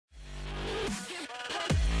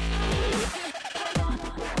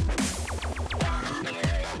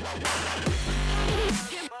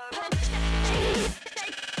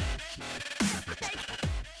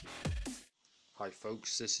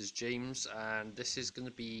folks, this is James and this is going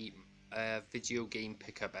to be a video game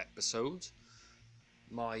pickup episode.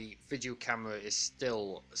 My video camera is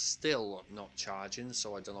still not charging,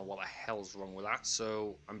 so I don't know what the hell's wrong with that,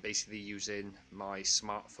 so I'm basically using my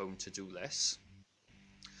smartphone to do this.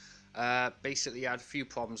 Basically I had a few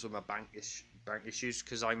problems with my bank issues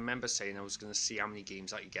because I remember saying I was going to see how many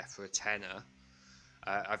games I could get for a tenner.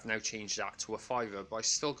 I've now changed that to a fiver, but I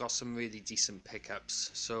still got some really decent pickups.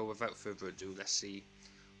 So without further ado, let's see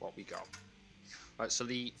what we got. Right, so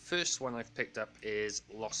the first one I've picked up is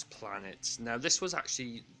Lost Planet. Now this was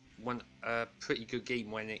actually a pretty good game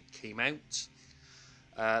when it came out.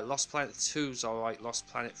 Lost Planet 2's alright, Lost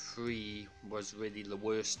Planet 3 was really the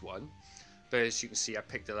worst one. But as you can see, I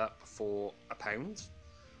picked it up for £1,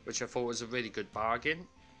 which I thought was a really good bargain.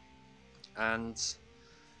 And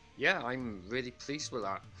yeah, I'm really pleased with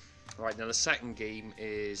that. Right, now the second game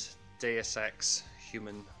is Deus Ex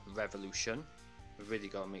Human Revolution. I've really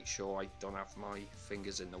got to make sure I don't have my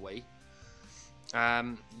fingers in the way.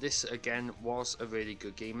 This again was a really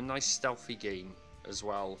good game, a nice stealthy game as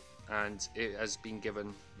well, and it has been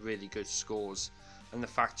given really good scores. And the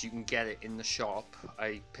fact you can get it in the shop,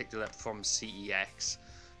 I picked it up from CEX.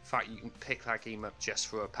 The fact you can pick that game up just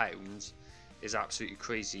for £1 is absolutely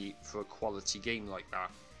crazy for a quality game like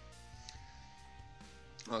that.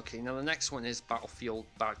 Okay, now the next one is Battlefield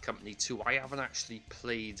Bad Company 2. I haven't actually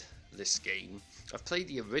played this game. I've played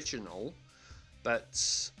the original,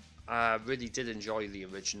 but I really did enjoy the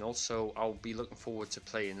original, so I'll be looking forward to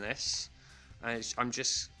playing this. And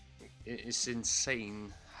it's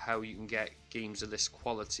insane how you can get games of this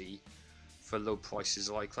quality for low prices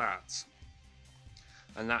like that.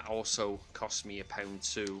 And that also cost me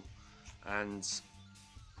 £1 too, and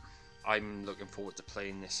I'm looking forward to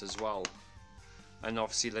playing this as well. And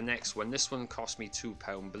obviously the next one, this one cost me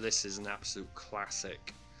 £2, but this is an absolute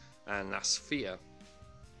classic, and that's Fear.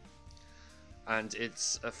 And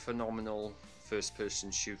it's a phenomenal first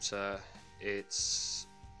person shooter. It's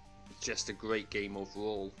just a great game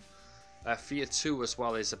overall. Fear 2 as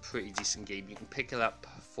well is a pretty decent game. You can pick it up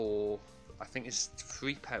for, I think it's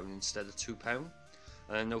 £3 instead of £2.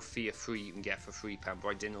 And I know Fear 3 you can get for £3, but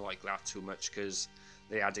I didn't like that too much because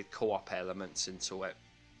they added co-op elements into it.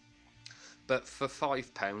 But for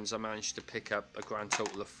 £5 I managed to pick up a grand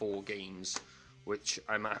total of 4 games, which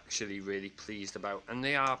I'm actually really pleased about, and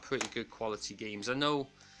they are pretty good quality games. I know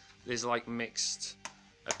there's like mixed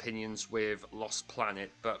opinions with Lost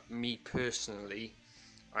Planet, but me personally,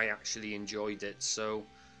 I actually enjoyed it, so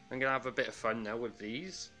I'm going to have a bit of fun now with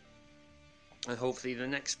these. And hopefully the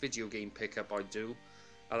next video game pickup I do,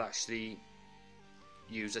 I'll actually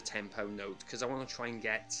use a £10 note, because I want to try and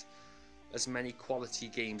get as many quality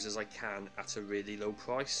games as I can at a really low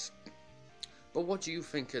price. But what do you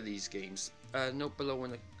think of these games? Note below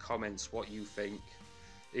in the comments what you think.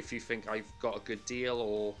 If you think I've got a good deal,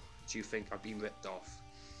 or do you think I've been ripped off?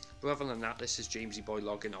 But other than that, this is Jamesy Boy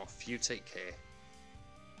logging off. You take care.